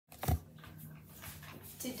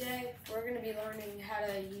Today we're going to be learning how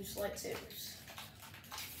to use lightsabers.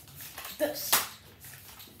 This.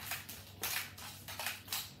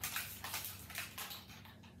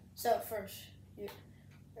 So first, you're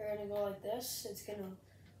going to go like this. You're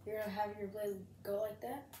going to have your blade go like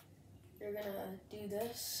that. You're going to do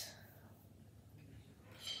this.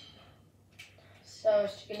 So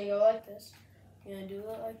it's going to go like this. You're going to do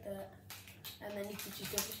it like that. And then you can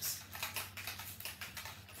just do this.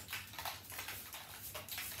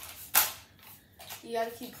 You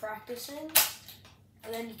got to keep practicing,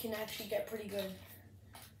 and then you can actually get pretty good.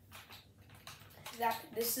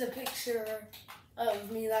 This is a picture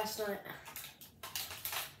of me last night.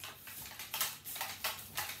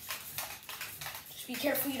 Just be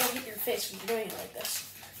careful you don't hit your face when you're doing it like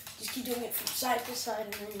this. Just keep doing it from side to side,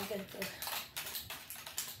 and then you get good.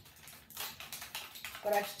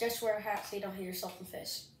 But I just wear a hat so you don't hit yourself in the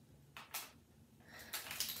face.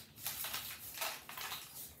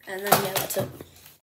 And then, yeah, that's it.